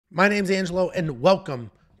My name's Angelo, and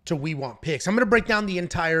welcome to We Want Picks. I'm going to break down the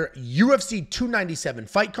entire UFC 297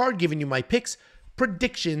 fight card, giving you my picks,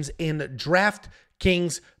 predictions, and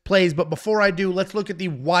DraftKings plays. But before I do, let's look at the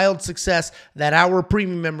wild success that our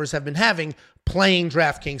premium members have been having playing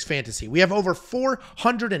DraftKings Fantasy. We have over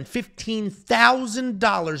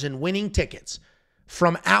 $415,000 in winning tickets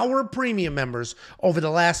from our premium members over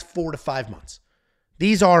the last 4 to 5 months.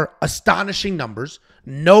 These are astonishing numbers.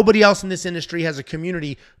 Nobody else in this industry has a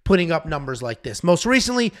community putting up numbers like this. Most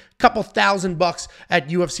recently, a couple $1,000 at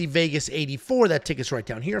UFC Vegas 84. That ticket's right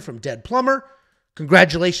down here from Dead Plumber.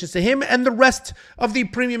 Congratulations to him and the rest of the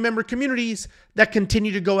premium member communities that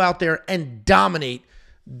continue to go out there and dominate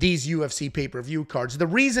these UFC pay-per-view cards. The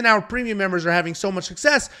reason our premium members are having so much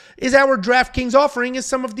success is our DraftKings offering is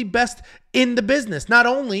some of the best in the business. Not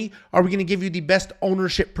only are we going to give you the best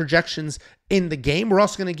ownership projections in the game, we're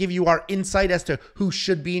also going to give you our insight as to who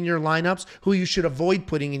should be in your lineups, who you should avoid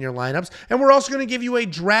putting in your lineups, and we're also going to give you a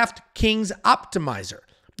DraftKings optimizer.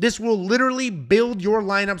 This will literally build your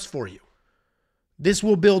lineups for you. This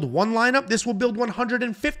will build one lineup. This will build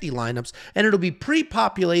 150 lineups, and it'll be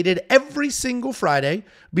pre-populated every single Friday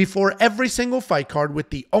before every single fight card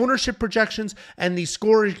with the ownership projections and the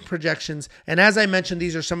scoring projections. And as I mentioned,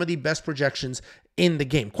 these are some of the best projections in the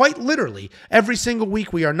game. Quite literally, every single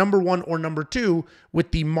week we are number 1 or number 2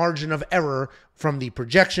 with the margin of error from the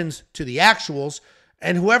projections to the actuals.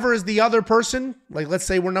 And whoever is the other person, like let's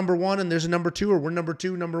say we're number 1 and there's a number 2, or we're number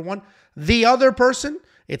 2, number 1, the other person,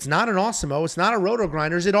 it's not an Awesemo, it's not a Roto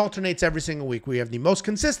Grinders, it alternates every single week. We have the most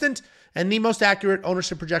consistent and the most accurate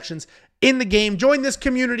ownership projections in the game. Join this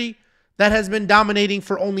community that has been dominating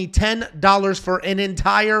for only $10 for an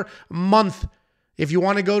entire month. If you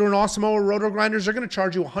want to go to an Awesemo or Roto Grinders, they're going to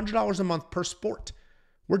charge you $100 a month per sport.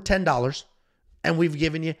 We're $10, and we've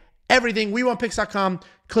given you everything. WeWantPicks.com.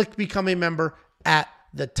 Click Become a Member at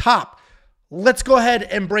the top. Let's go ahead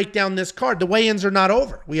and break down this card. The weigh-ins are not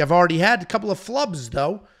over. We have already had a couple of flubs,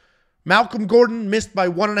 though. Malcolm Gordon missed by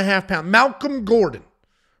 1.5 pounds. Malcolm Gordon,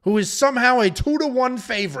 who is somehow a 2-to-1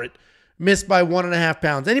 favorite, missed by 1.5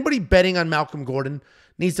 pounds. Anybody betting on Malcolm Gordon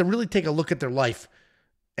needs to really take a look at their life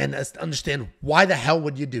and understand why the hell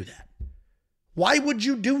would you do that? Why would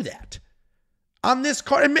you do that? On this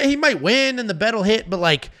card, he might win and the bet will hit,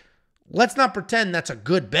 but let's not pretend that's a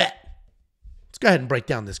good bet. Let's go ahead and break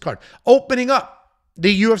down this card. Opening up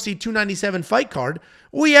the UFC 297 fight card,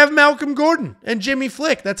 we have Malcolm Gordon and Jimmy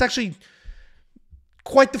Flick. That's actually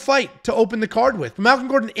quite the fight to open the card with. Malcolm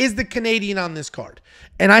Gordon is the Canadian on this card.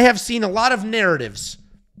 And I have seen a lot of narratives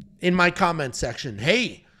in my comment section.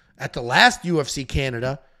 Hey, at the last UFC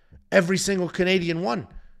Canada, every single Canadian won.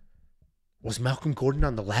 Was Malcolm Gordon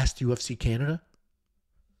on the last UFC Canada?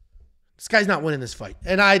 This guy's not winning this fight.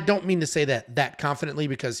 And I don't mean to say that confidently,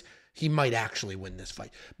 because he might actually win this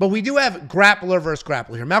fight. But we do have grappler versus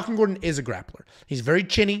grappler here. Malcolm Gordon is a grappler. He's very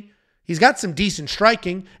chinny. He's got some decent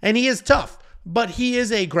striking, and he is tough. But he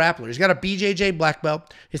is a grappler. He's got a BJJ black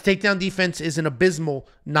belt. His takedown defense is an abysmal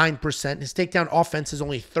 9%. His takedown offense is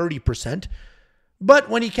only 30%. But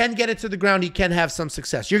when he can get it to the ground, he can have some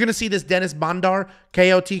success. You're going to see this Dennis Bondar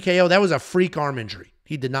KO TKO. That was a freak arm injury.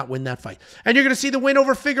 He did not win that fight. And you're going to see the win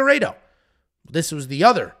over Figueiredo. This was the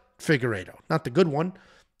other Figueiredo, not the good one.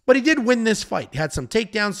 But he did win this fight. He had some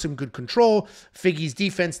takedowns, some good control. Figgy's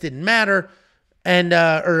defense didn't matter, and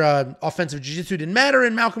offensive jiu-jitsu didn't matter,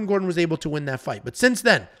 and Malcolm Gordon was able to win that fight. But since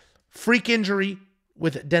then, freak injury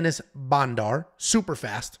with Dennis Bondar, super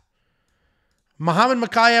fast. Muhammad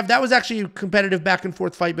Mokaev, that was actually a competitive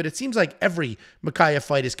back-and-forth fight, but it seems like every Mokaev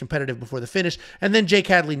fight is competitive before the finish. And then Jake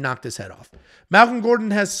Hadley knocked his head off. Malcolm Gordon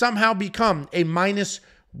has somehow become a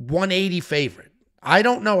 -180 favorite. I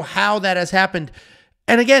don't know how that has happened.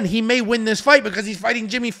 And again, he may win this fight because he's fighting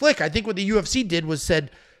Jimmy Flick. I think what the UFC did was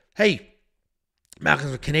said, hey,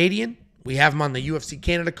 Malcolm's a Canadian. We have him on the UFC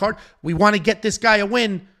Canada card. We want to get this guy a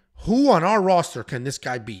win. Who on our roster can this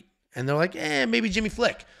guy beat? And they're like, maybe Jimmy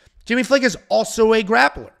Flick. Jimmy Flick is also a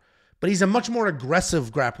grappler, but he's a much more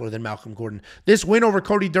aggressive grappler than Malcolm Gordon. This win over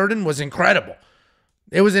Cody Durden was incredible.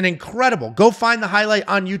 It was an incredible. Go find the highlight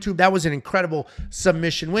on YouTube. That was an incredible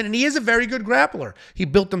submission win. And he is a very good grappler. He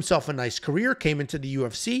built himself a nice career, came into the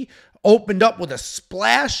UFC, opened up with a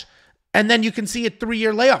splash, and then you can see a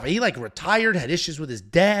 3-year layoff. He retired, had issues with his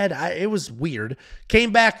dad. It was weird.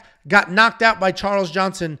 Came back, got knocked out by Charles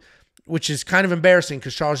Johnson, which is kind of embarrassing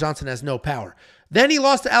because Charles Johnson has no power. Then he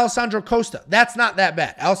lost to Alessandro Costa. That's not that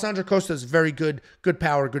bad. Alessandro Costa is very good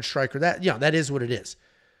power, good striker. That is what it is.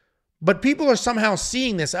 But people are somehow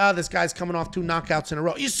seeing this. This guy's coming off 2 knockouts in a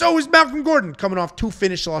row. So is Malcolm Gordon coming off 2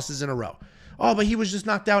 finish losses in a row. Oh, but he was just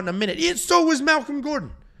knocked out in a minute. So was Malcolm Gordon.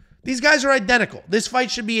 These guys are identical. This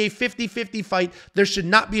fight should be a 50-50 fight. There should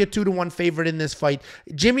not be a 2-1 favorite in this fight.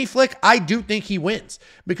 Jimmy Flick, I do think he wins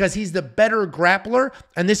because he's the better grappler,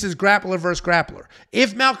 and this is grappler versus grappler.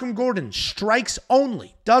 If Malcolm Gordon strikes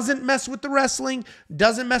only, doesn't mess with the wrestling,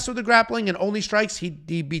 doesn't mess with the grappling, and only strikes, he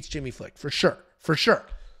beats Jimmy Flick for sure. For sure.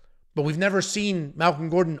 But we've never seen Malcolm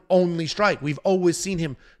Gordon only strike. We've always seen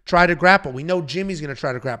him try to grapple. We know Jimmy's going to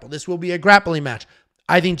try to grapple. This will be a grappling match.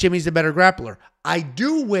 I think Jimmy's the better grappler. I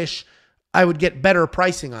do wish I would get better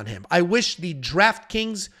pricing on him. I wish the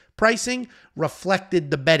DraftKings pricing reflected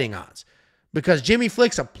the betting odds because Jimmy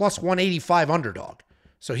Flick's a plus 185 underdog.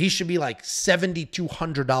 So he should be like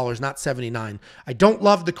 $7,200, not $79. I don't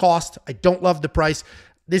love the cost. I don't love the price.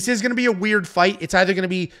 This is going to be a weird fight. It's either going to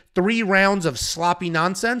be 3 rounds of sloppy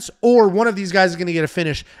nonsense or one of these guys is going to get a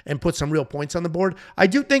finish and put some real points on the board. I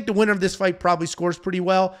do think the winner of this fight probably scores pretty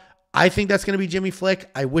well. I think that's going to be Jimmy Flick.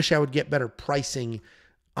 I wish I would get better pricing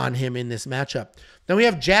on him in this matchup. Then we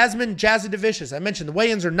have Jasmine Jasudavicius. I mentioned the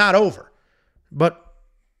weigh-ins are not over, but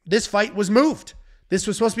this fight was moved. This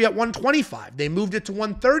was supposed to be at 125. They moved it to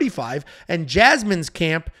 135, and Jasmine's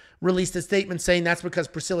camp released a statement saying that's because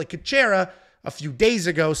Priscilla Cachoeira a few days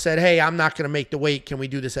ago said, hey, I'm not going to make the weight. Can we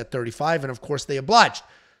do this at 35? And, of course, they obliged.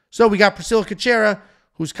 So we got Priscilla Cachoeira,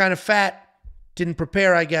 who's kind of fat, didn't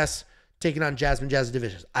prepare, I guess, taking on Jasmine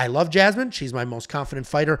Jasudavicius. I love Jasmine. She's my most confident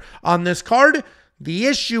fighter on this card. The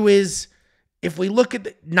issue is if we look at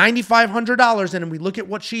the $9,500 and we look at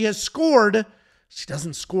what she has scored, she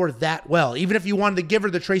doesn't score that well. Even if you wanted to give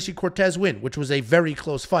her the Tracy Cortez win, which was a very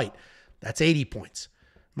close fight, that's 80 points.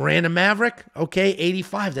 Miranda Maverick, okay,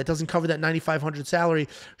 85. That doesn't cover that $9,500 salary.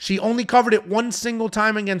 She only covered it one single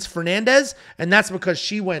time against Fernandez, and that's because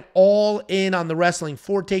she went all in on the wrestling.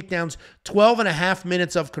 4 takedowns, 12.5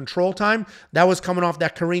 minutes of control time. That was coming off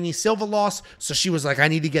that Karine Silva loss, so she was like, I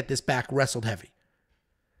need to get this back, wrestled heavy.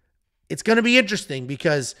 It's going to be interesting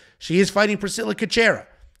because she is fighting Priscilla Cachoeira,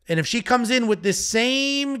 and if she comes in with this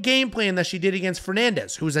same game plan that she did against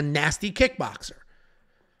Fernandez, who's a nasty kickboxer,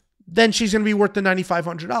 then she's going to be worth the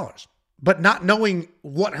 $9,500. But not knowing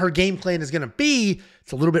what her game plan is going to be,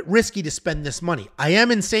 it's a little bit risky to spend this money. I am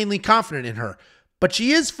insanely confident in her, but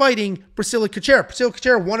she is fighting Priscilla Cachoeira. Priscilla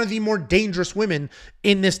Cachoeira, one of the more dangerous women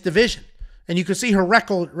in this division. And you can see her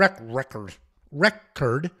record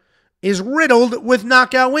is riddled with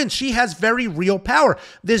knockout wins. She has very real power.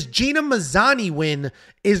 This Gina Mazzani win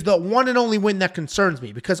is the one and only win that concerns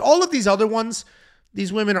me because all of these other ones,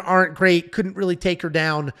 these women aren't great, couldn't really take her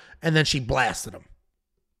down, and then she blasted them.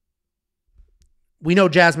 We know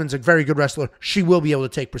Jasmine's a very good wrestler. She will be able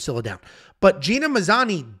to take Priscilla down. But Gina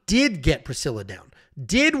Mazzani did get Priscilla down,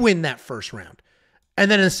 did win that first round, and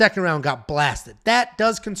then in the second round got blasted. That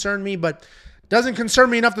does concern me, but doesn't concern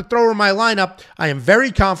me enough to throw her in my lineup. I am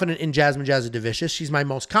very confident in Jasmine Jasudavicius. She's my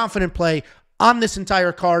most confident play on this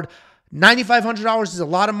entire card. $9,500 is a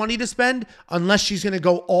lot of money to spend unless she's going to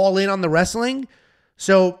go all in on the wrestling.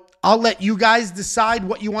 So I'll let you guys decide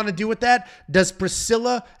what you want to do with that. Does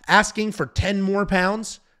Priscilla asking for 10 more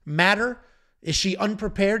pounds matter? Is she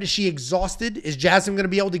unprepared? Is she exhausted? Is Jasmine going to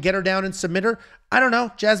be able to get her down and submit her? I don't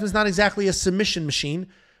know. Jasmine's not exactly a submission machine,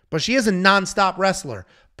 but she is a nonstop wrestler.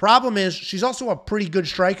 Problem is, she's also a pretty good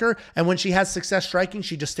striker, and when she has success striking,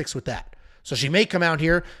 she just sticks with that. So she may come out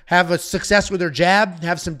here, have a success with her jab,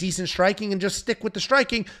 have some decent striking, and just stick with the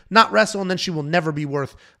striking, not wrestle, and then she will never be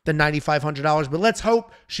worth the $9,500. But let's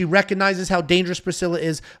hope she recognizes how dangerous Priscilla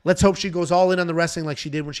is. Let's hope she goes all in on the wrestling like she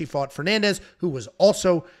did when she fought Fernandez, who was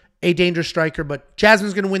also a dangerous striker. But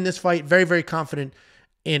Jasmine's going to win this fight. Very, very confident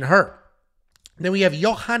in her. Then we have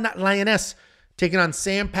Johan Lioness taking on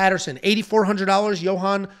Sam Patterson. $8,400.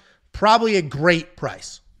 Johan, probably a great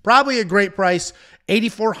price. Probably a great price.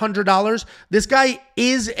 $8,400. This guy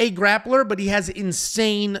is a grappler, but he has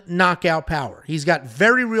insane knockout power. He's got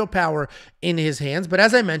very real power in his hands, but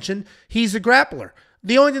as I mentioned, he's a grappler.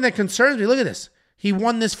 The only thing that concerns me, look at this. He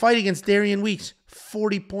won this fight against Darian Weeks,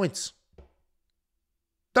 40 points.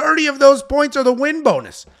 30 of those points are the win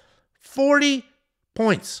bonus. 40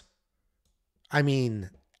 points. I mean,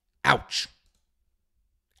 ouch.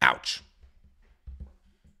 Ouch.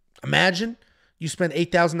 Imagine you spend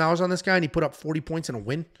 $8,000 on this guy and he put up 40 points in a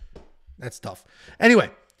win. That's tough. Anyway,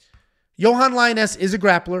 Johan Lioness is a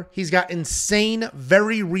grappler. He's got insane,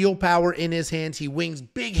 very real power in his hands. He wings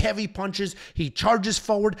big, heavy punches. He charges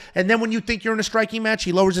forward. And then when you think you're in a striking match,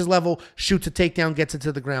 he lowers his level, shoots a takedown, gets it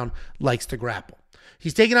to the ground, likes to grapple.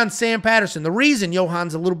 He's taking on Sam Patterson. The reason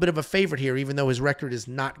Johan's a little bit of a favorite here, even though his record is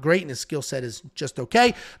not great and his skill set is just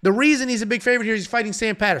okay, the reason he's a big favorite here is he's fighting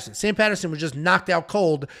Sam Patterson. Sam Patterson was just knocked out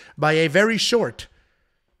cold by a very short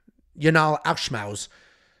Yanal Auschmaus.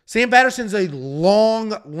 Sam Patterson's a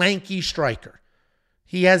long, lanky striker.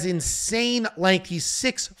 He has insane length. He's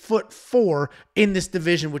 6'4" in this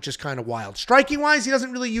division, which is kind of wild. Striking-wise, he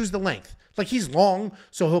doesn't really use the length. Like, he's long,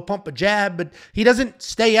 so he'll pump a jab, but he doesn't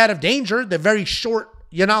stay out of danger. The very short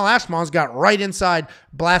Yanal Ashman's got right inside,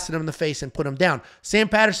 blasted him in the face, and put him down. Sam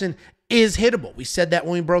Patterson is hittable. We said that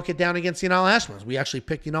when we broke it down against Yanal Ashman's. We actually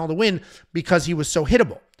picked Yanal to win because he was so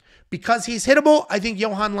hittable. Because he's hittable, I think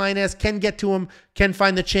Johan Lioness can get to him, can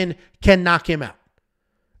find the chin, can knock him out.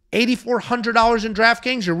 $8,400 in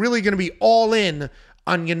DraftKings, you're really going to be all in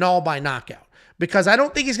on Yanal by knockout. Because I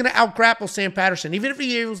don't think he's going to out-grapple Sam Patterson. Even if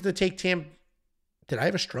he is able to take Tam... Did I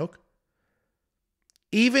have a stroke?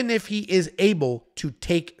 Even if he is able to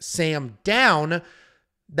take Sam down,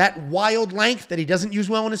 that wild length that he doesn't use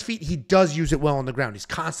well on his feet, he does use it well on the ground. He's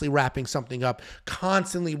constantly wrapping something up,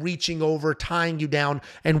 constantly reaching over, tying you down,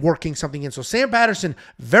 and working something in. So Sam Patterson,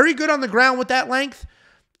 very good on the ground with that length.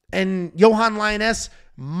 And Johan Lioness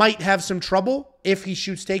might have some trouble if he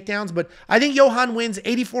shoots takedowns. But I think Johan wins.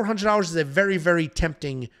 $8,400 is a very, very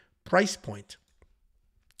tempting price point.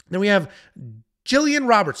 Then we have Jillian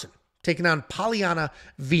Robertson taking on Polyana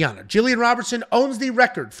Viana. Jillian Robertson owns the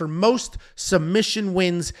record for most submission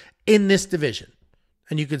wins in this division.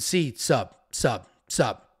 And you can see sub.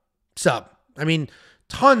 I mean,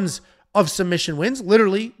 tons of submission wins.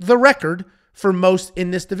 Literally the record for most in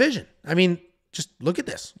this division. I mean, just look at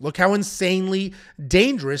this. Look how insanely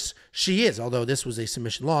dangerous she is. Although this was a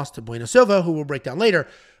submission loss to Bueno Silva, who we'll break down later.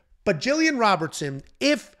 But Jillian Robertson,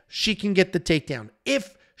 if she can get the takedown,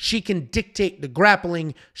 if she can dictate the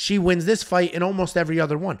grappling, she wins this fight in almost every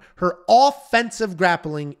other one. Her offensive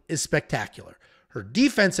grappling is spectacular. Her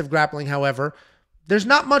defensive grappling, however, there's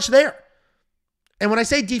not much there. And when I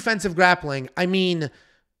say defensive grappling, I mean,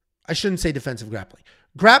 I shouldn't say defensive grappling.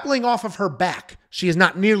 Grappling off of her back, she is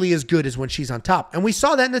not nearly as good as when she's on top. And we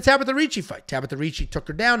saw that in the Tabitha Ricci fight. Tabitha Ricci took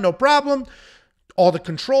her down, no problem. All the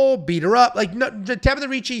control, beat her up. Like, no, Tabitha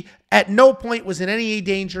Ricci at no point was in any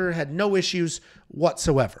danger, had no issues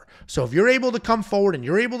whatsoever. So if you're able to come forward and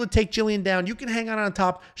you're able to take Jillian down, you can hang on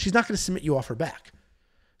top. She's not going to submit you off her back.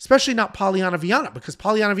 Especially not Polyana Viana, because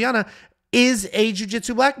Polyana Viana is a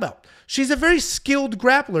jiu-jitsu black belt. She's a very skilled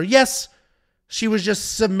grappler. Yes, she was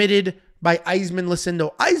just submitted by Eisman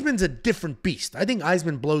Lucindo. Eisman's a different beast. I think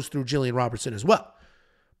Eisman blows through Jillian Robertson as well.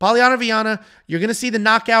 Polyana Viana, you're going to see the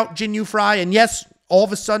knockout Jin Yu Fry. And yes, all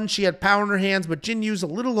of a sudden she had power in her hands, but Jin Yu's a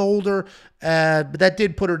little older. But that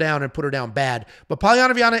did put her down and put her down bad. But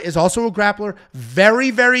Polyana Viana is also a grappler. Very,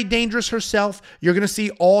 very dangerous herself. You're going to see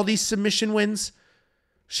all these submission wins.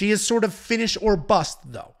 She is sort of finish or bust,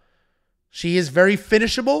 though. She is very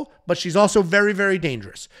finishable, but she's also very, very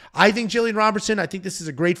dangerous. I think Jillian Robertson, I think this is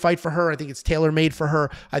a great fight for her. I think it's tailor-made for her.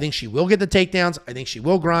 I think she will get the takedowns. I think she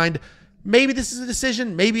will grind. Maybe this is a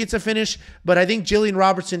decision. Maybe it's a finish. But I think Jillian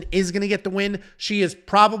Robertson is going to get the win. She is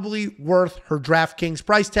probably worth her DraftKings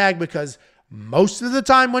price tag because most of the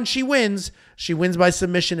time when she wins by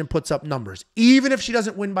submission and puts up numbers. Even if she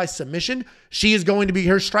doesn't win by submission, she is going to be,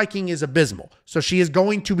 her striking is abysmal. So she is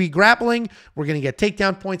going to be grappling. We're going to get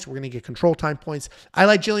takedown points. We're going to get control time points. I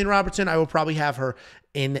like Jillian Robertson. I will probably have her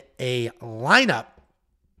in a lineup.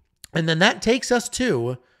 And then that takes us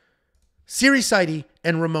to Siri Saidi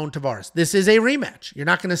and Ramon Tavares. This is a rematch. You're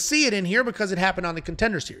not going to see it in here because it happened on the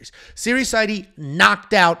Contender Series. Siri Saidi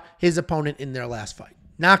knocked out his opponent in their last fight.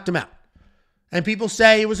 Knocked him out. And people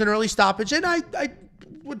say it was an early stoppage, and I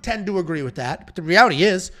would tend to agree with that. But the reality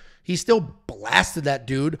is, he still blasted that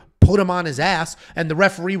dude, put him on his ass, and the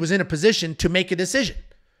referee was in a position to make a decision.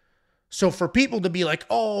 So for people to be like,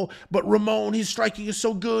 oh, but Ramon, his striking is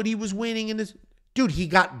so good, he was winning in this. Dude, he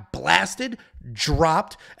got blasted,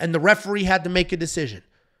 dropped, and the referee had to make a decision.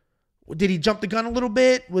 Did he jump the gun a little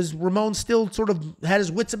bit? Was Ramon still sort of had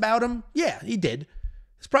his wits about him? Yeah, he did.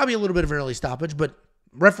 It's probably a little bit of an early stoppage, but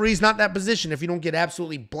referee's not in that position if you don't get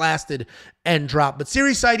absolutely blasted and dropped. But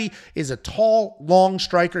Siri Saidi is a tall, long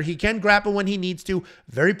striker. He can grapple when he needs to.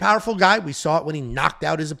 Very powerful guy. We saw it when he knocked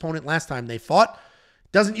out his opponent last time they fought.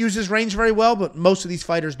 Doesn't use his range very well, but most of these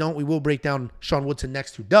fighters don't. We will break down Sean Woodson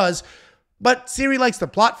next, who does. But Siri likes to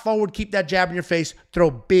plot forward, keep that jab in your face, throw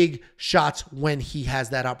big shots when he has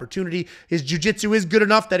that opportunity. His jiu-jitsu is good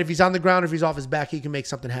enough that if he's on the ground, if he's off his back, he can make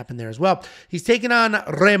something happen there as well. He's taking on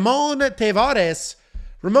Ramon Tavares.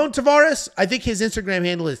 Ramon Tavares, I think his Instagram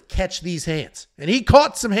handle is Catch These Hands. And he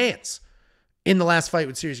caught some hands in the last fight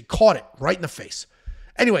with Siri. He caught it right in the face.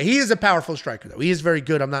 Anyway, he is a powerful striker, though. He is very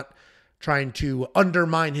good. I'm not trying to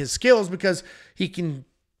undermine his skills because he can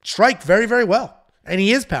strike very, very well. And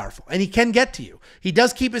he is powerful, and he can get to you. He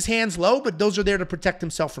does keep his hands low, but those are there to protect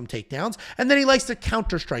himself from takedowns. And then he likes to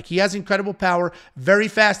counter strike. He has incredible power, very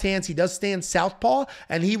fast hands. He does stand southpaw,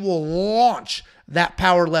 and he will launch that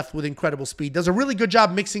power left with incredible speed. Does a really good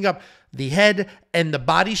job mixing up the head and the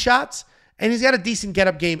body shots. And he's got a decent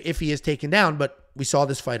get-up game if he is taken down, but we saw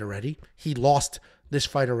this fight already. He lost this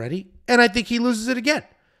fight already, and I think he loses it again.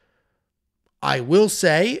 I will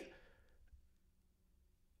say,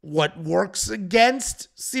 what works against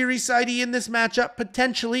Siri Saidi in this matchup,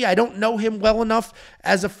 potentially, I don't know him well enough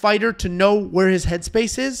as a fighter to know where his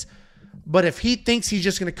headspace is, but if he thinks he's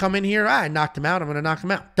just going to come in here, I knocked him out, I'm going to knock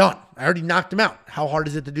him out. Done. I already knocked him out. How hard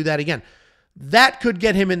is it to do that again? That could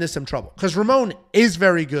get him into some trouble, because Ramon is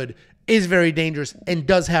very good, is very dangerous, and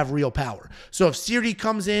does have real power. So if Siri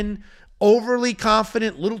comes in overly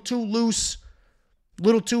confident, little too loose,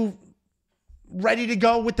 little too ready to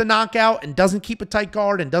go with the knockout, and doesn't keep a tight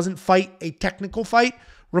guard and doesn't fight a technical fight,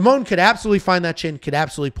 Ramon could absolutely find that chin, could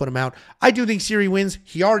absolutely put him out. I do think Siri wins.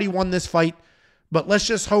 He already won this fight, but let's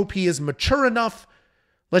just hope he is mature enough.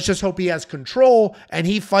 Let's just hope he has control, and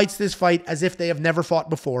he fights this fight as if they have never fought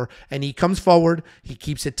before, and he comes forward, he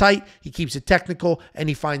keeps it tight, he keeps it technical, and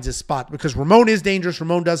he finds his spot, because Ramon is dangerous.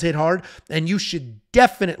 Ramon does hit hard, and you should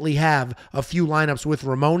definitely have a few lineups with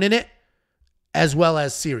Ramon in it, as well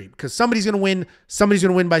as Siri, because somebody's going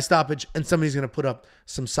to win by stoppage, and somebody's going to put up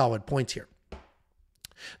some solid points here.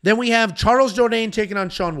 Then we have Charles Jourdain taking on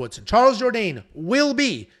Sean Woodson. Charles Jourdain will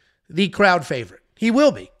be the crowd favorite. He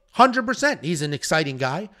will be, 100%. He's an exciting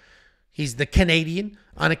guy. He's the Canadian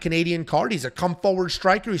on a Canadian card. He's a come-forward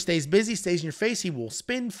striker. He stays busy, stays in your face. He will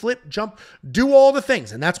spin, flip, jump, do all the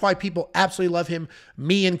things. And that's why people absolutely love him,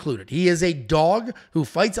 me included. He is a dog who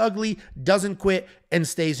fights ugly, doesn't quit, and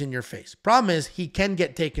stays in your face. Problem is, he can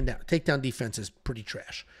get taken down. Takedown defense is pretty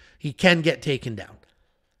trash. He can get taken down.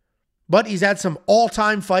 But he's had some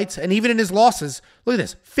all-time fights, and even in his losses, look at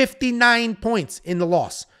this, 59 points in the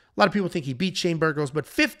loss. A lot of people think he beat Shane Burgos, but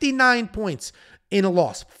 59 points in a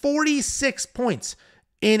loss, 46 points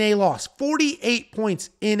in a loss, 48 points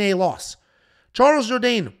in a loss. Charles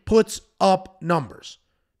Jourdain puts up numbers,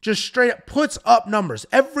 just straight up puts up numbers.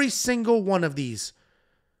 Every single one of these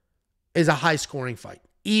is a high-scoring fight,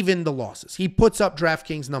 even the losses. He puts up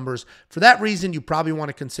DraftKings numbers. For that reason, you probably want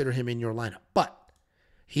to consider him in your lineup. But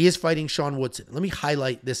he is fighting Sean Woodson. Let me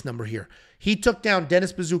highlight this number here. He took down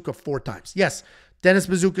Dennis Bazooka 4 times. Yes, Dennis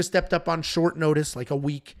Bazooka stepped up on short notice, like a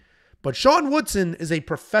week. But Sean Woodson is a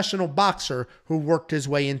professional boxer who worked his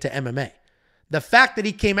way into MMA. The fact that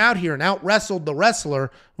he came out here and out-wrestled the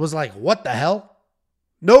wrestler was like, what the hell?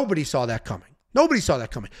 Nobody saw that coming. Nobody saw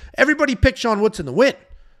that coming. Everybody picked Sean Woodson to win.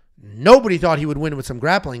 Nobody thought he would win with some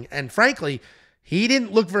grappling. And frankly, he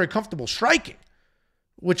didn't look very comfortable striking,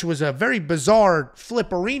 which was a very bizarre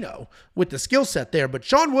flipperino with the skill set there. But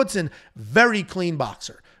Sean Woodson, very clean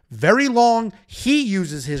boxer. Very long. He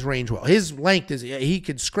uses his range well. His length is, he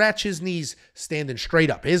could scratch his knees standing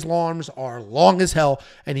straight up. His arms are long as hell,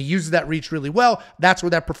 and he uses that reach really well. That's where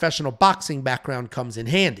that professional boxing background comes in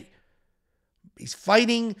handy. He's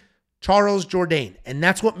fighting Charles Jourdain, and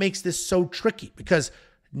that's what makes this so tricky, because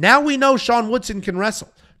now we know Sean Woodson can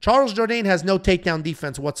wrestle. Charles Jourdain has no takedown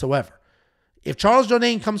defense whatsoever. If Charles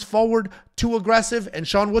Jourdain comes forward too aggressive and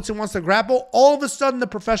Sean Woodson wants to grapple, all of a sudden the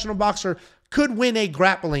professional boxer could win a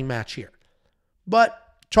grappling match here. But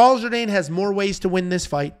Charles Jourdain has more ways to win this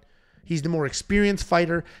fight. He's the more experienced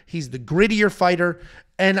fighter. He's the grittier fighter.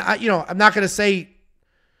 And I'm not going to say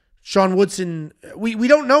Sean Woodson, we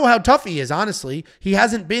don't know how tough he is, honestly. He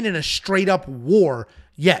hasn't been in a straight-up war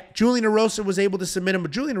yet. Julian Erosa was able to submit him,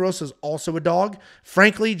 but Julian Erosa is also a dog.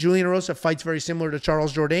 Frankly, Julian Erosa fights very similar to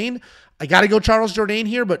Charles Jourdain. I got to go Charles Jourdain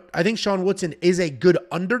here, but I think Sean Woodson is a good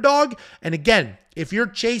underdog. And again, if you're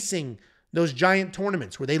chasing those giant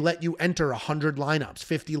tournaments where they let you enter 100 lineups,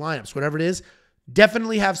 50 lineups, whatever it is,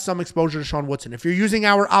 definitely have some exposure to Sean Woodson. If you're using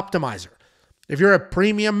our optimizer, if you're a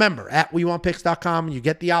premium member at WeWantPicks.com, you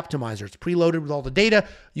get the optimizer. It's preloaded with all the data.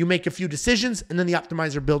 You make a few decisions, and then the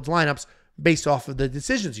optimizer builds lineups based off of the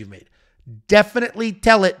decisions you've made. Definitely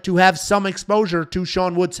tell it to have some exposure to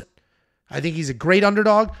Sean Woodson. I think he's a great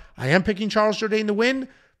underdog. I am picking Charles Jourdain to win,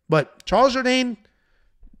 but Charles Jourdain,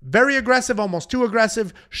 very aggressive, almost too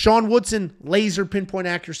aggressive. Sean Woodson, laser pinpoint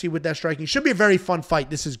accuracy with that striking. Should be a very fun fight.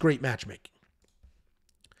 This is great matchmaking.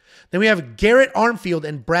 Then we have Garrett Armfield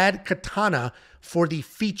and Brad Katana for the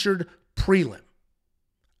featured prelim.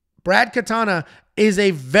 Brad Katana is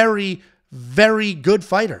a very, very good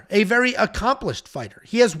fighter, a very accomplished fighter.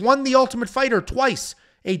 He has won the Ultimate Fighter twice,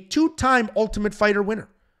 a 2-time Ultimate Fighter winner.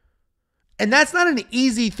 And that's not an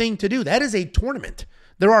easy thing to do. That is a tournament.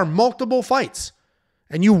 There are multiple fights.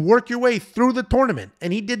 and you work your way through the tournament.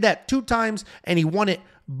 And he did that 2 times, and he won it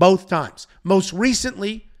both times. Most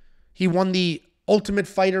recently, he won the Ultimate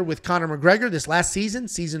Fighter with Conor McGregor this last season,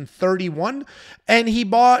 season 31, and he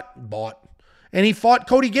and he fought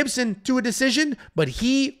Cody Gibson to a decision, but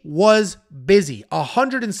he was busy.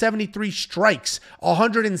 173 strikes,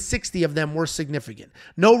 160 of them were significant.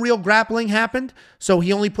 No real grappling happened, so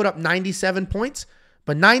he only put up 97 points.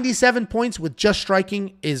 But 97 points with just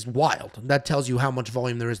striking is wild. That tells you how much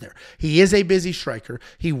volume there is there. He is a busy striker.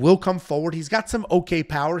 He will come forward. He's got some okay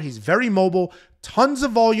power. He's very mobile, tons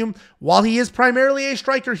of volume. While he is primarily a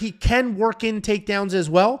striker, he can work in takedowns as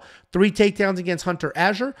well. 3 takedowns against Hunter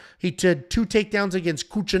Azure. He did 2 takedowns against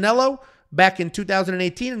Cuccinello back in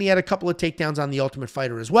 2018, and he had a couple of takedowns on the Ultimate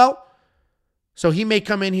Fighter as well. So he may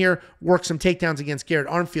come in here, work some takedowns against Garrett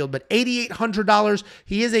Armfield, but $8,800,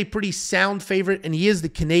 he is a pretty sound favorite, and he is the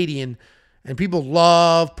Canadian. And people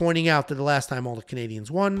love pointing out that the last time all the Canadians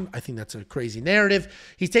won. I think that's a crazy narrative.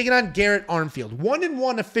 He's taking on Garrett Armfield,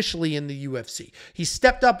 1-1 officially in the UFC. He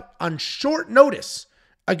stepped up on short notice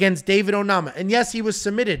against David Onama. And yes, he was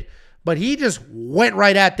submitted, but he just went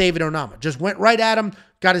right at David Onama. Just went right at him,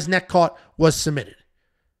 got his neck caught, was submitted.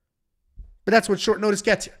 But that's what short notice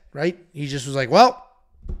gets you, right? He just was like, well,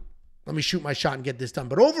 let me shoot my shot and get this done.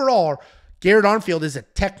 But overall, Garrett Armfield is a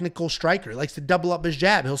technical striker. He likes to double up his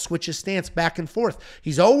jab. He'll switch his stance back and forth.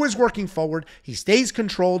 He's always working forward. He stays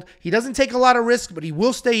controlled. He doesn't take a lot of risk, but he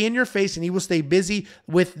will stay in your face and he will stay busy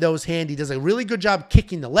with those hands. He does a really good job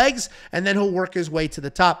kicking the legs, and then he'll work his way to the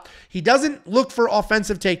top. He doesn't look for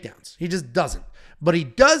offensive takedowns. He just doesn't. But he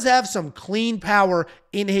does have some clean power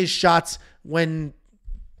in his shots when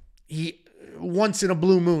he once in a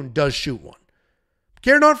blue moon does shoot one.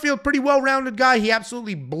 Garrett Armfield, pretty well-rounded guy. He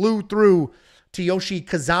absolutely blew through Tyoshi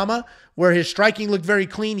Kazama, where his striking looked very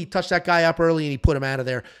clean. He touched that guy up early and he put him out of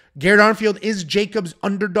there. Garrett Armfield is Jacob's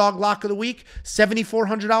underdog lock of the week.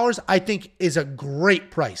 $7,400, I think, is a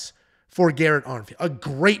great price for Garrett Armfield. A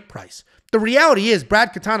great price. The reality is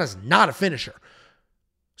Brad Katana's not a finisher.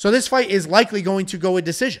 So this fight is likely going to go a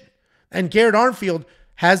decision. And Garrett Armfield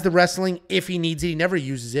has the wrestling if he needs it. He never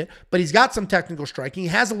uses it, but he's got some technical striking. He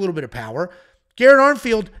has a little bit of power. Garrett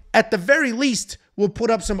Armfield, at the very least, will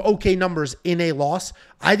put up some okay numbers in a loss.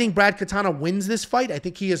 I think Brad Katana wins this fight. I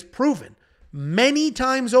think he has proven many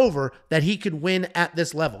times over that he could win at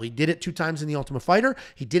this level. He did it 2 times in the Ultimate Fighter.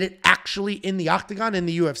 He did it actually in the Octagon in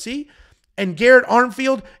the UFC. And Garrett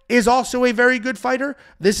Armfield is also a very good fighter.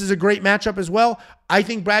 This is a great matchup as well. I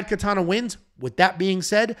think Brad Katana wins. With that being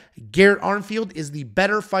said, Garrett Armfield is the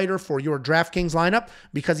better fighter for your DraftKings lineup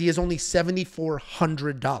because he is only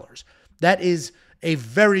 $7,400. That is a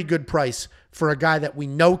very good price for a guy that we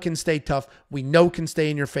know can stay tough, we know can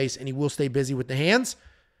stay in your face, and he will stay busy with the hands,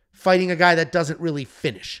 fighting a guy that doesn't really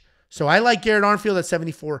finish. So I like Garrett Armfield at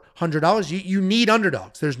 $7,400. You need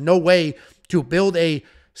underdogs. There's no way to build a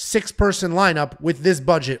 6-person lineup with this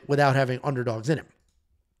budget without having underdogs in it.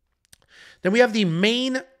 Then we have the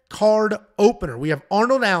main card opener. We have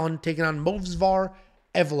Arnold Allen taking on Movsar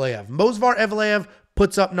Evloev. Movsar Evloev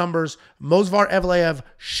puts up numbers. Movsar Evloev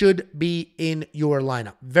should be in your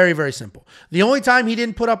lineup. Very, very simple. The only time he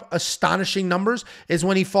didn't put up astonishing numbers is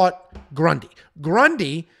when he fought Grundy.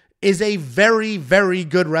 Grundy is a very, very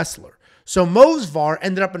good wrestler. So Movsar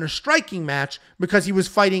ended up in a striking match because he was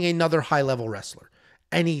fighting another high-level wrestler.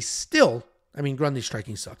 And he still, I mean, Grundy's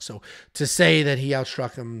striking sucks. So to say that he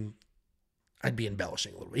outstruck him, I'd be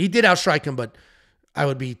embellishing a little bit. He did outstrike him, but I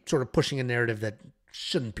would be sort of pushing a narrative that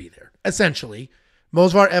shouldn't be there. Essentially,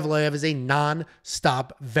 Movsar Evloev is a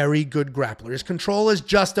non-stop, very good grappler. His control is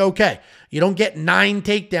just okay. You don't get 9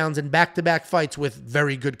 takedowns in back-to-back fights with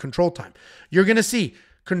very good control time. You're going to see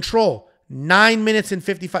control 9 minutes and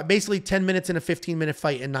 55, basically 10 minutes in a 15-minute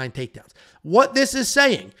fight and 9 takedowns. What this is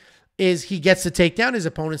saying is he gets the takedown, his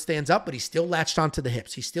opponent stands up, but he's still latched onto the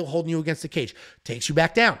hips. He's still holding you against the cage. Takes you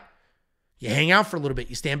back down. You hang out for a little bit.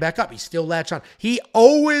 You stand back up. He's still latched on. He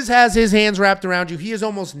always has his hands wrapped around you. He is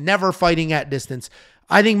almost never fighting at distance.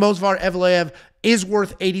 I think Movsar Evloev is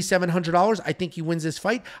worth $8,700. I think he wins this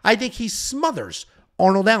fight. I think he smothers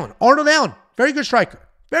Arnold Allen. Arnold Allen, very good striker.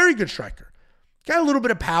 Very good striker. Got a little bit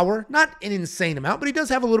of power. Not an insane amount, but he does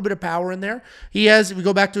have a little bit of power in there. He has, if we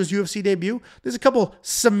go back to his UFC debut, there's a couple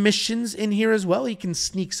submissions in here as well. He can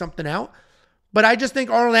sneak something out. But I just think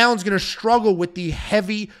Arnold Allen's going to struggle with the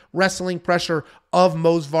heavy wrestling pressure of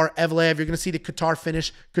Movsar Evloev. You're going to see the Qatar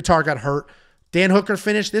finish. Qatar got hurt. Dan Hooker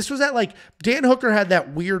finished. This was at Dan Hooker had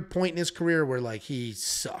that weird point in his career where he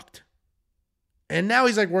sucked. And now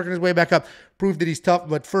he's working his way back up. Proved that he's tough.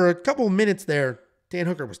 But for a couple of minutes there, Dan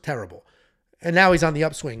Hooker was terrible. And now he's on the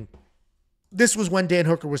upswing. This was when Dan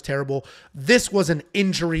Hooker was terrible. This was an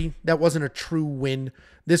injury. That wasn't a true win.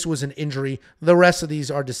 This was an injury. The rest of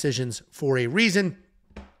these are decisions for a reason.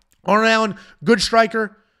 Arnold Allen, good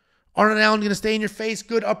striker. Arnold Allen going to stay in your face.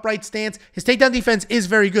 Good upright stance. His takedown defense is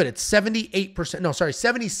very good. It's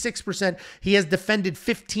 76%. He has defended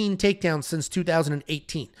 15 takedowns since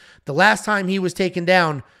 2018. The last time he was taken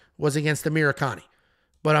down was against Amir Khani.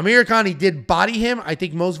 But Amir Khani did body him. I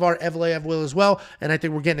think Movsar Evloev will as well. And I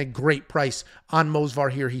think we're getting a great price on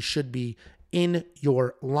Movsar here. He should be in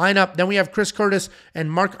your lineup. Then we have Chris Curtis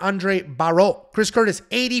and Marc-Andre Barrot. Chris Curtis,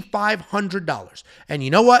 $8,500. And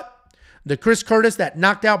you know what? The Chris Curtis that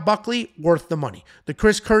knocked out Buckley, worth the money. The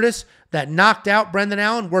Chris Curtis that knocked out Brendan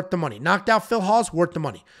Allen, worth the money. Knocked out Phil Hawes, worth the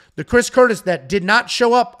money. The Chris Curtis that did not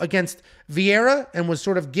show up against Vieira and was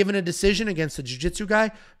sort of given a decision against the jiu-jitsu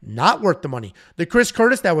guy, not worth the money. The Chris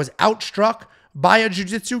Curtis that was outstruck by a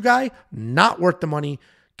jiu-jitsu guy, not worth the money.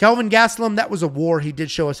 Kelvin Gastelum, that was a war. He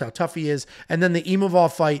did show us how tough he is. And then the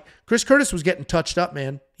Imavov fight, Chris Curtis was getting touched up,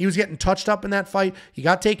 man. He was getting touched up in that fight. He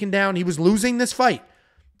got taken down. He was losing this fight.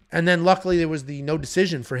 And then luckily there was the no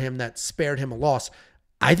decision for him that spared him a loss.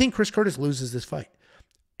 I think Chris Curtis loses this fight.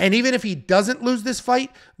 And even if he doesn't lose this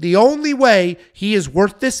fight, the only way he is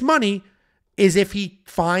worth this money is if he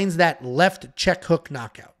finds that left check hook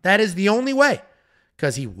knockout. That is the only way,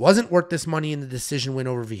 because he wasn't worth this money in the decision win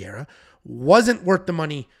over Vieira. Wasn't worth the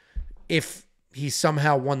money if he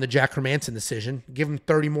somehow won the Jack Hermanson decision. Give him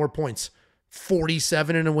 30 more points.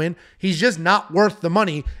 47 in a win. He's just not worth the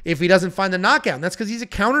money if he doesn't find the knockout. And that's because he's a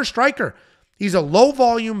counter striker. He's a low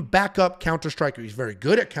volume backup counter striker. He's very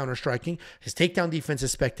good at counter striking. His takedown defense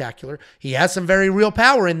is spectacular. He has some very real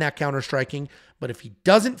power in that counter striking. But if he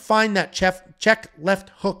doesn't find that check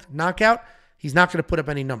left hook knockout, he's not going to put up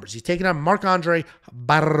any numbers. He's taking on Marc-Andre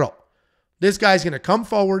Barrot. This guy's going to come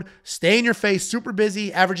forward, stay in your face, super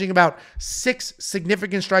busy, averaging about 6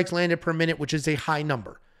 significant strikes landed per minute, which is a high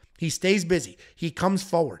number. He stays busy. He comes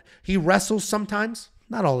forward. He wrestles sometimes.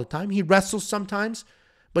 Not all the time. He wrestles sometimes.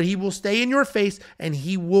 But he will stay in your face and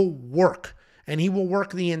he will work. And he will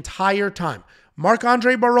work the entire time.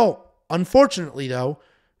 Marc-Andre Barrot, unfortunately though,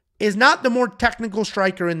 is not the more technical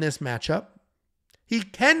striker in this matchup. He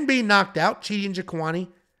can be knocked out. Chidi Njokuani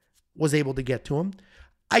was able to get to him.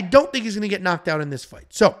 I don't think he's going to get knocked out in this fight.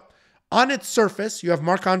 So, on its surface, you have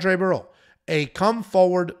Marc-Andre Barrot, a come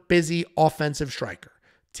forward, busy offensive striker,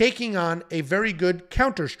 taking on a very good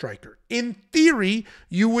counter striker. In theory,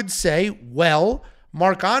 you would say, well,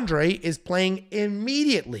 Marc-Andre is playing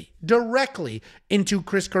immediately, directly into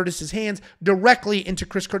Chris Curtis's hands, directly into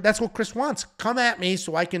Chris Curtis. That's what Chris wants. Come at me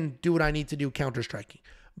so I can do what I need to do counter striking.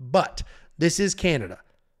 But this is Canada.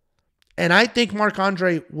 And I think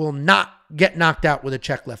Marc-Andre will not get knocked out with a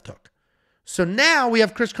check left hook. So now we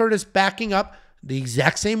have Chris Curtis backing up the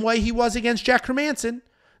exact same way he was against Jack Hermanson,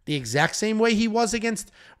 the exact same way he was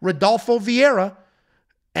against Rodolfo Vieira.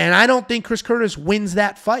 And I don't think Chris Curtis wins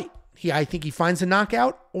that fight. I think he finds a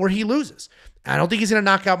knockout or he loses. I don't think he's going to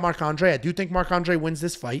knock out Marc-Andre. I do think Marc-Andre wins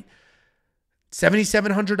this fight.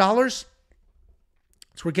 $7,700.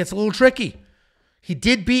 That's where it gets a little tricky. He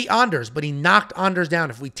did beat Anders, but he knocked Anders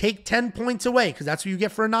down. If we take 10 points away, because that's what you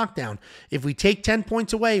get for a knockdown, if we take 10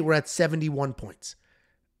 points away, we're at 71 points.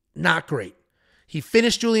 Not great. He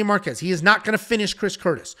finished Julian Marquez. He is not going to finish Chris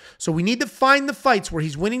Curtis. So we need to find the fights where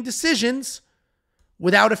he's winning decisions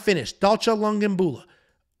without a finish. Dalcha Lungambula,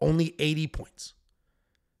 only 80 points.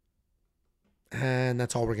 And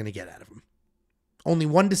that's all we're going to get out of him. Only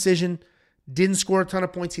one decision. Didn't score a ton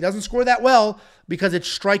of points. He doesn't score that well because it's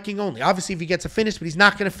striking only. Obviously, if he gets a finish, but he's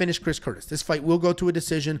not going to finish Chris Curtis. This fight will go to a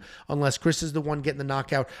decision unless Chris is the one getting the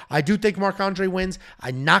knockout. I do think Marc-Andre wins.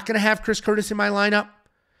 I'm not going to have Chris Curtis in my lineup.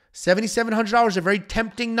 $7,700 is a very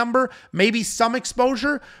tempting number. Maybe some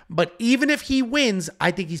exposure, but even if he wins,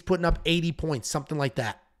 I think he's putting up 80 points, something like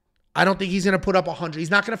that. I don't think he's going to put up 100.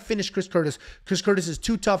 He's not going to finish Chris Curtis. Chris Curtis is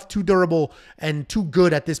too tough, too durable, and too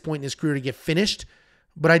good at this point in his career to get finished.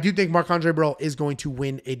 But I do think Marc-Andre Barrot is going to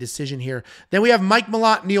win a decision here. Then we have Mike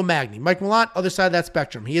Malott, Neil Magny. Mike Malott, other side of that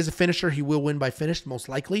spectrum. He is a finisher. He will win by finish, most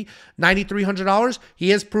likely. $9,300. He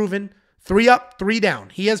has proven 3 up, 3 down.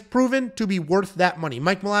 He has proven to be worth that money.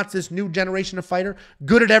 Mike Malott's this new generation of fighter.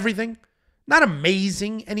 Good at everything. Not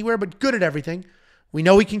amazing anywhere, but good at everything. We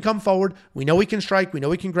know he can come forward. We know he can strike. We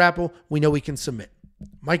know he can grapple. We know he can submit.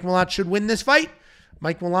 Mike Malott should win this fight.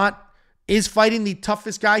 Mike Malott is fighting the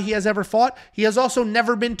toughest guy he has ever fought. He has also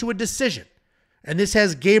never been to a decision. And this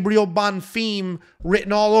has Gabriel Bonfim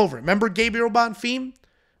written all over it. Remember Gabriel Bonfim?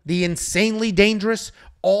 The insanely dangerous,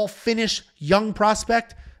 all-finish young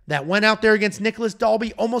prospect that went out there against Nicholas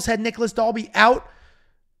Dalby, almost had Nicholas Dalby out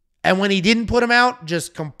And when he didn't put him out,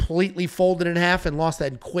 just completely folded in half and lost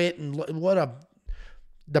that and quit. And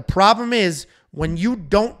the problem is when you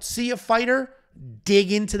don't see a fighter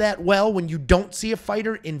dig into that well, when you don't see a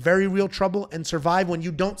fighter in very real trouble and survive, when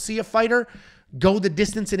you don't see a fighter go the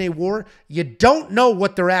distance in a war, you don't know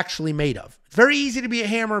what they're actually made of. It's very easy to be a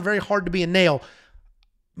hammer, very hard to be a nail.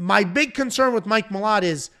 My big concern with Mike Malott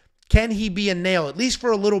is, can he be a nail, at least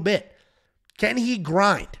for a little bit? Can he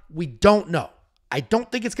grind? We don't know. I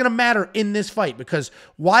don't think it's going to matter in this fight because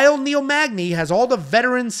while Neil Magny has all the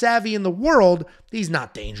veteran savvy in the world, he's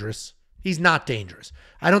not dangerous. He's not dangerous.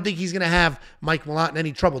 I don't think he's going to have Mike Malott in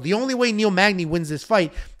any trouble. The only way Neil Magny wins this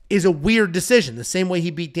fight is a weird decision. The same way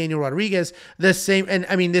he beat Daniel Rodriguez, and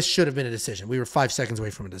I mean, this should have been a decision. We were 5 seconds away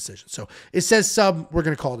from a decision. So it says sub, we're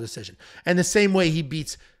going to call it a decision. And the same way he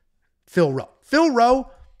beats Phil Rowe. Phil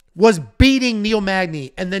Rowe was beating Neil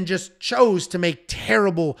Magny and then just chose to make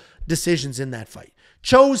terrible decisions in that fight.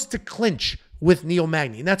 Chose to clinch with Neil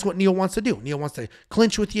Magny. And that's what Neil wants to do. Neil wants to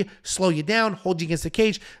clinch with you, slow you down, hold you against the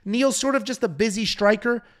cage. Neil's sort of just a busy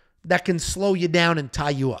striker that can slow you down and tie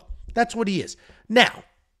you up. That's what he is. Now,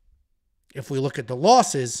 if we look at the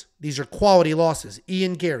losses, these are quality losses.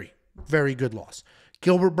 Ian Gary, very good loss.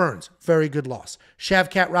 Gilbert Burns, very good loss.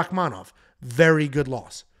 Shavkat Rakhmonov, very good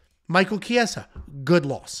loss. Michael Chiesa, good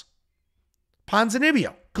loss.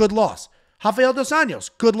 Ponzinibbio, good loss. Rafael Dos Anjos,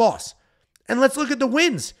 good loss. And let's look at the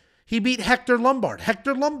wins. He beat Hector Lombard.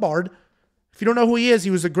 Hector Lombard, if you don't know who he is, he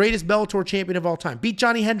was the greatest Bellator champion of all time. Beat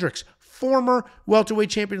Johnny Hendricks, former welterweight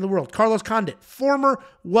champion of the world. Carlos Condit, former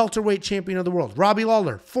welterweight champion of the world. Robbie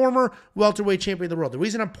Lawler, former welterweight champion of the world. The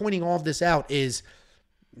reason I'm pointing all of this out is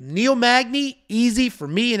Neil Magny, easy for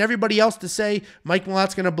me and everybody else to say Mike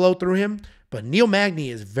Malott's going to blow through him. But Neil Magny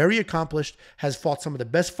is very accomplished, has fought some of the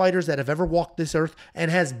best fighters that have ever walked this earth,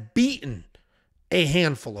 and has beaten a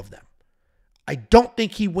handful of them. I don't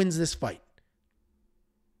think he wins this fight.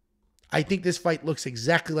 I think this fight looks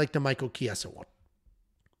exactly like the Michael Chiesa one.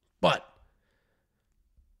 But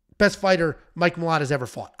best fighter Mike Malott has ever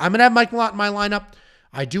fought. I'm going to have Mike Malott in my lineup.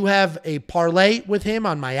 I do have a parlay with him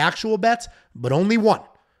on my actual bets, but only one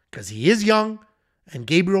because he is young, and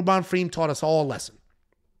Gabriel Bonfim taught us all a lesson.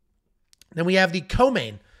 Then we have the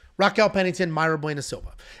co-main, Raquel Pennington, Mayra Bueno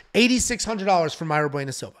Silva. $8,600 for Mayra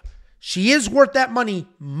Bueno Silva. She is worth that money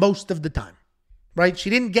most of the time, right? She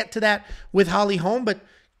didn't get to that with Holly Holm, but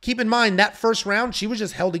keep in mind that first round, she was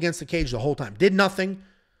just held against the cage the whole time. Did nothing,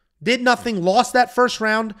 lost that first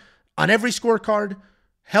round on every scorecard,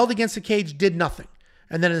 held against the cage, did nothing.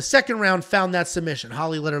 And then in the second round, found that submission.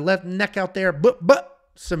 Holly let her left neck out there, but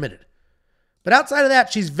submitted. But outside of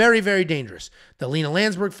that, she's very, very dangerous. The Lena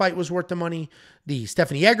Landsberg fight was worth the money. The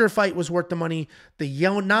Stephanie Egger fight was worth the money. The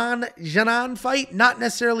Yonan Janan fight, not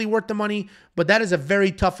necessarily worth the money, but that is a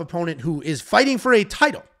very tough opponent who is fighting for a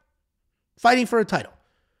title. Fighting for a title.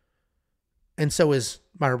 And so is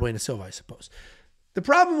Mayra Bueno Silva, I suppose. The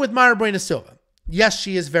problem with Mayra Bueno Silva, yes,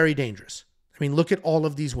 she is very dangerous. I mean, look at all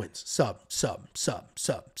of these wins. Sub.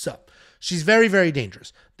 She's very, very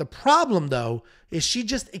dangerous. The problem, though, is she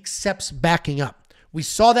just accepts backing up. We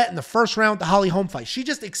saw that in the first round with the Holly Holm fight. She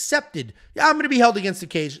just accepted, yeah, I'm going to be held against the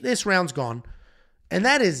cage. This round's gone. And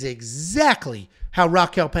that is exactly how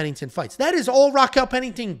Raquel Pennington fights. That is all Raquel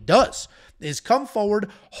Pennington does, is come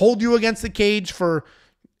forward, hold you against the cage for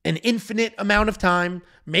an infinite amount of time,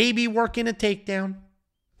 maybe work in a takedown,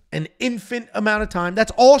 an infinite amount of time.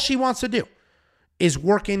 That's all she wants to do. Is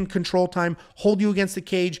work in control time, hold you against the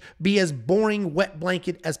cage, be as boring, wet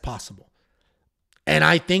blanket as possible. And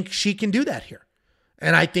I think she can do that here.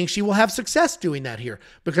 And I think she will have success doing that here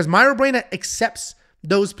because Mayra Bueno accepts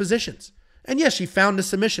those positions. And yes, she found a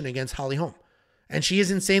submission against Holly Holm. And she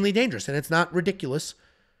is insanely dangerous. And it's not ridiculous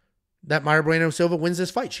that Mayra Bueno Silva wins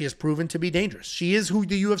this fight. She has proven to be dangerous. She is who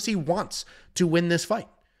the UFC wants to win this fight.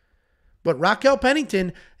 But Raquel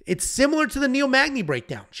Pennington, it's similar to the Neil Magny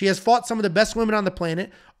breakdown. She has fought some of the best women on the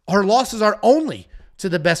planet. Her losses are only to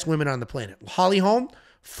the best women on the planet. Holly Holm,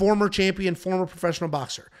 former champion, former professional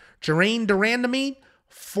boxer. Geraint Durandamy,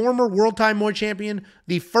 former world Thai Muay champion,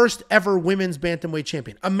 the first ever women's bantamweight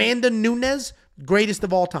champion. Amanda Nunes, greatest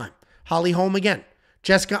of all time. Holly Holm again.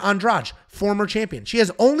 Jessica Andrade, former champion. She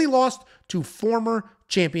has only lost to former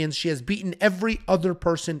champions. She has beaten every other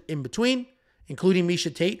person in between, including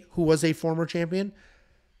Miesha Tate, who was a former champion.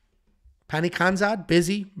 Pani Khanzad,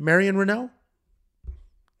 busy. Marion Renault,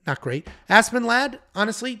 not great. Aspen Ladd,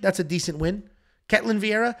 honestly, that's a decent win. Ketlin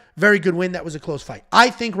Vieira, very good win. That was a close fight. I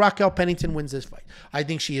think Raquel Pennington wins this fight. I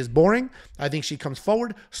think she is boring. I think she comes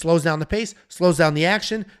forward, slows down the pace, slows down the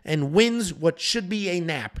action, and wins what should be a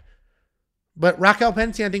nap. But Raquel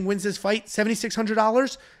Pennington, I think, wins this fight.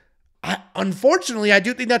 $7,600. Unfortunately, I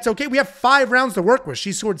do think that's okay. We have 5 rounds to work with.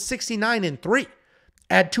 She scored 69 in 3.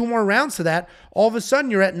 Add 2 more rounds to that, all of a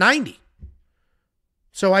sudden you're at 90.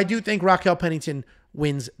 So I do think Raquel Pennington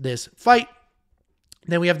wins this fight.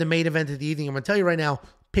 Then we have the main event of the evening. I'm going to tell you right now,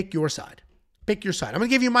 pick your side. Pick your side. I'm going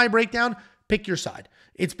to give you my breakdown. Pick your side.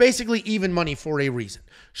 It's basically even money for a reason.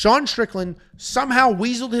 Sean Strickland somehow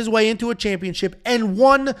weaseled his way into a championship and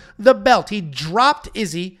won the belt. He dropped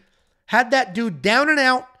Izzy, had that dude down and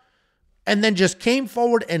out, and then just came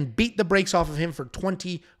forward and beat the brakes off of him for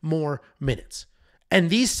 20 more minutes. And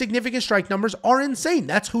these significant strike numbers are insane.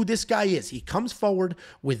 That's who this guy is. He comes forward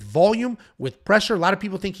with volume, with pressure. A lot of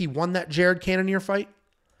people think he won that Jared Cannonier fight.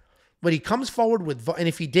 But he comes forward with, and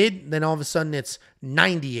if he did, then all of a sudden it's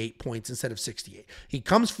 98 points instead of 68. He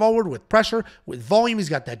comes forward with pressure, with volume. He's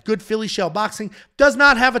got that good Philly shell boxing. Does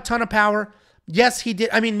not have a ton of power. Yes, he did.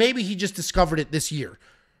 I mean, maybe he just discovered it this year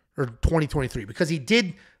or 2023 because he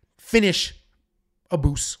did finish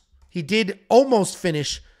Abus. He did almost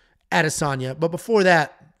finish Adesanya. But before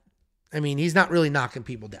that, I mean, he's not really knocking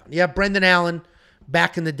people down. Yeah, Brendan Allen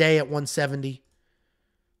back in the day at 170.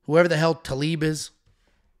 Whoever the hell Talib is.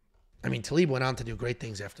 I mean, Talib went on to do great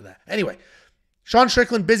things after that. Anyway, Sean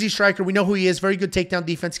Strickland, busy striker. We know who he is. Very good takedown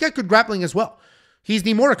defense. He's got good grappling as well. He's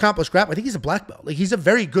the more accomplished grappler. I think he's a black belt. Like, he's a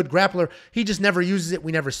very good grappler. He just never uses it.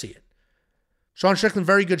 We never see it. Sean Strickland,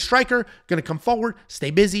 very good striker. Going to come forward, stay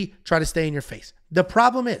busy, try to stay in your face. The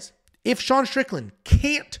problem is, if Sean Strickland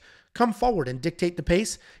can't come forward and dictate the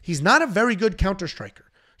pace, he's not a very good counter striker.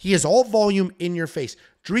 He is all volume in your face.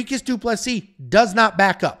 Dricus du Plessis does not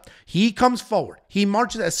back up. He comes forward. He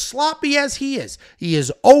marches as sloppy as he is. He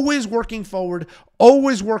is always working forward,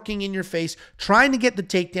 always working in your face, trying to get the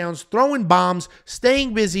takedowns, throwing bombs,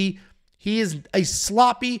 staying busy. He is a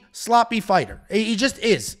sloppy, sloppy fighter. He just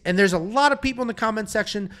is. And there's a lot of people in the comment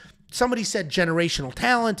section. Somebody said generational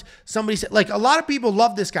talent. Somebody said, like, a lot of people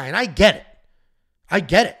love this guy, and I get it. I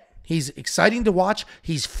get it. He's exciting to watch.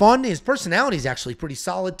 He's fun. His personality is actually pretty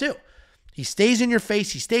solid too. He stays in your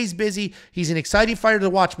face. He stays busy. He's an exciting fighter to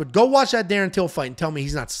watch. But go watch that Darren Till fight and tell me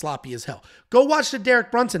he's not sloppy as hell. Go watch the Derek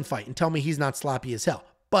Brunson fight and tell me he's not sloppy as hell.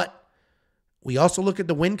 But we also look at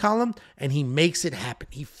the win column, and he makes it happen.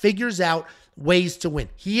 He figures out ways to win.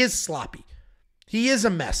 He is sloppy. He is a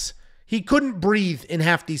mess. He couldn't breathe in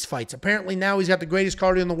half these fights. Apparently now he's got the greatest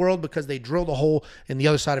cardio in the world because they drilled a hole in the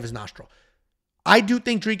other side of his nostril. I do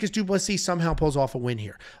think Dricus du Plessis somehow pulls off a win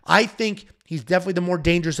here. I think he's definitely the more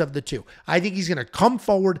dangerous of the two. I think he's going to come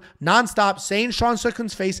forward nonstop, stay in Sean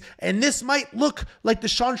Strickland's face, and this might look like the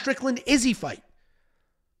Sean Strickland-Izzy fight.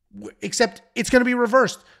 Except it's going to be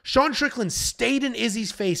reversed. Sean Strickland stayed in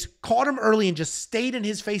Izzy's face, caught him early, and just stayed in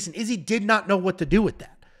his face, and Izzy did not know what to do with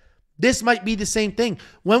that. This might be the same thing.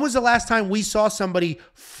 When was the last time we saw somebody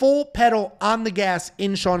full pedal on the gas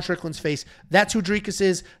in Sean Strickland's face? That's who Dricus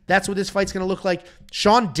is. That's what this fight's going to look like.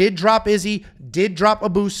 Sean did drop Izzy, did drop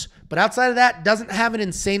Abus, but outside of that, doesn't have an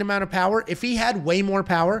insane amount of power. If he had way more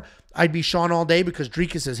power, I'd be Sean all day because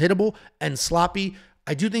Dricus is hittable and sloppy.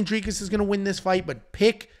 I do think Dricus is going to win this fight, but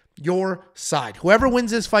pick your side. Whoever wins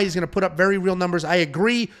this fight is going to put up very real numbers. I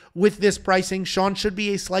agree with this pricing. Sean should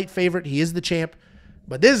be a slight favorite. He is the champ.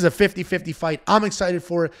 But this is a 50-50 fight. I'm excited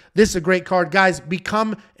for it. This is a great card. Guys,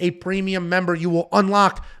 become a premium member. You will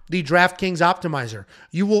unlock the DraftKings Optimizer.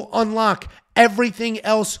 You will unlock everything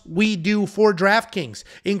else we do for DraftKings,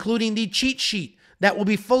 including the cheat sheet that will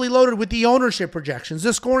be fully loaded with the ownership projections,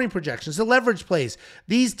 the scoring projections, the leverage plays.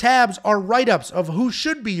 These tabs are write-ups of who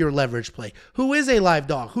should be your leverage play, who is a live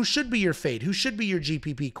dog, who should be your fade, who should be your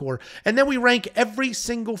GPP core. And then we rank every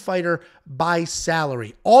single fighter by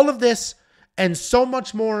salary. All of this and so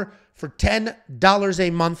much more for $10 a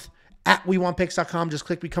month at WeWantPicks.com. Just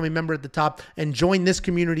click Become a Member at the top and join this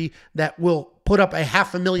community that will put up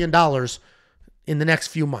 $500,000 in the next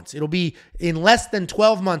few months. It'll be in less than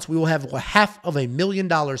 12 months, we will have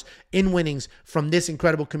 $500,000 in winnings from this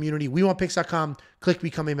incredible community. WeWantPicks.com. Click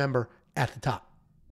Become a Member at the top.